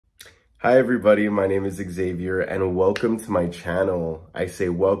Hi everybody, my name is Xavier and welcome to my channel. I say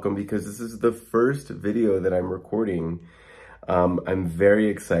welcome because this is the first video that I'm recording. I'm very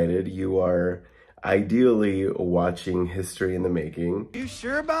excited. You are ideally watching history in the making. You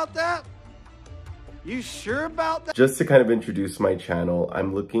sure about that? You sure about that? Just to kind of introduce my channel,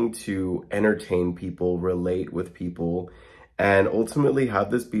 I'm looking to entertain people, relate with people, and ultimately have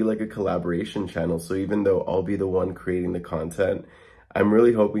this be like a collaboration channel. So even though I'll be the one creating the content, I'm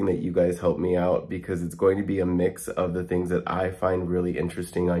really hoping that you guys help me out because it's going to be a mix of the things that I find really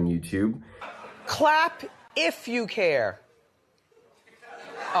interesting on YouTube. Clap if you care.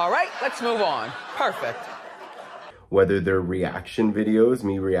 All right, let's move on. Perfect. Whether they're reaction videos,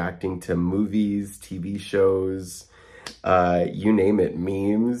 me reacting to movies, TV shows, you name it,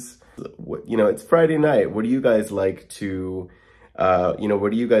 memes. You know, it's Friday night. What do you guys like to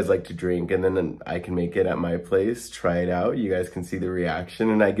what do you guys like to drink? And then I can make it at my place, try it out. You guys can see the reaction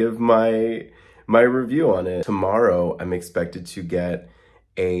and I give my review on it. Tomorrow, I'm expected to get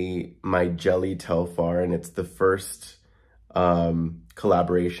my jelly Telfar, and it's the first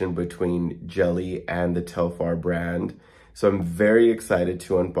collaboration between jelly and the Telfar brand. So I'm very excited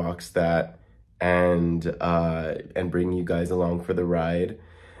to unbox that and bring you guys along for the ride.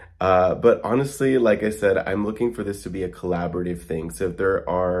 But honestly, like I said, I'm looking for this to be a collaborative thing. So if there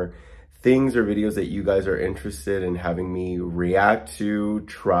are things or videos that you guys are interested in having me react to,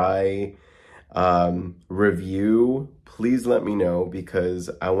 try, review, please let me know because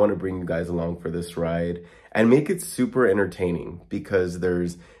I want to bring you guys along for this ride and make it super entertaining because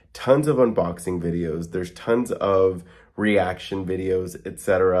there's tons of unboxing videos, there's tons of reaction videos,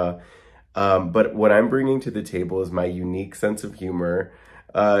 etc. But what I'm bringing to the table is my unique sense of humor.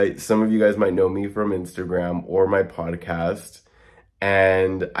 Some of you guys might know me from Instagram or my podcast,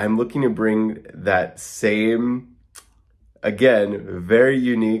 and I'm looking to bring that same, again, very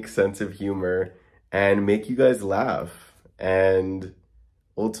unique sense of humor and make you guys laugh. And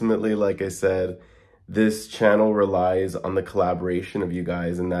ultimately, like I said, this channel relies on the collaboration of you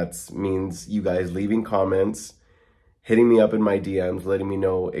guys, and that means you guys leaving comments, hitting me up in my DMs, letting me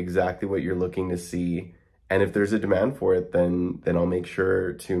know exactly what you're looking to see. And if there's a demand for it, then I'll make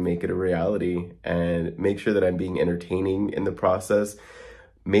sure to make it a reality and make sure that I'm being entertaining in the process.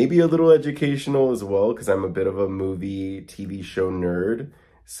 Maybe a little educational as well, because I'm a bit of a movie, TV show nerd.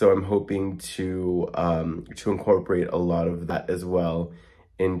 So I'm hoping to incorporate a lot of that as well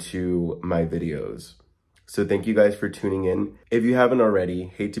into my videos. So thank you guys for tuning in. If you haven't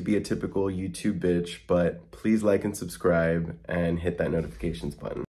already, hate to be a typical YouTube bitch, but please like and subscribe and hit that notifications button.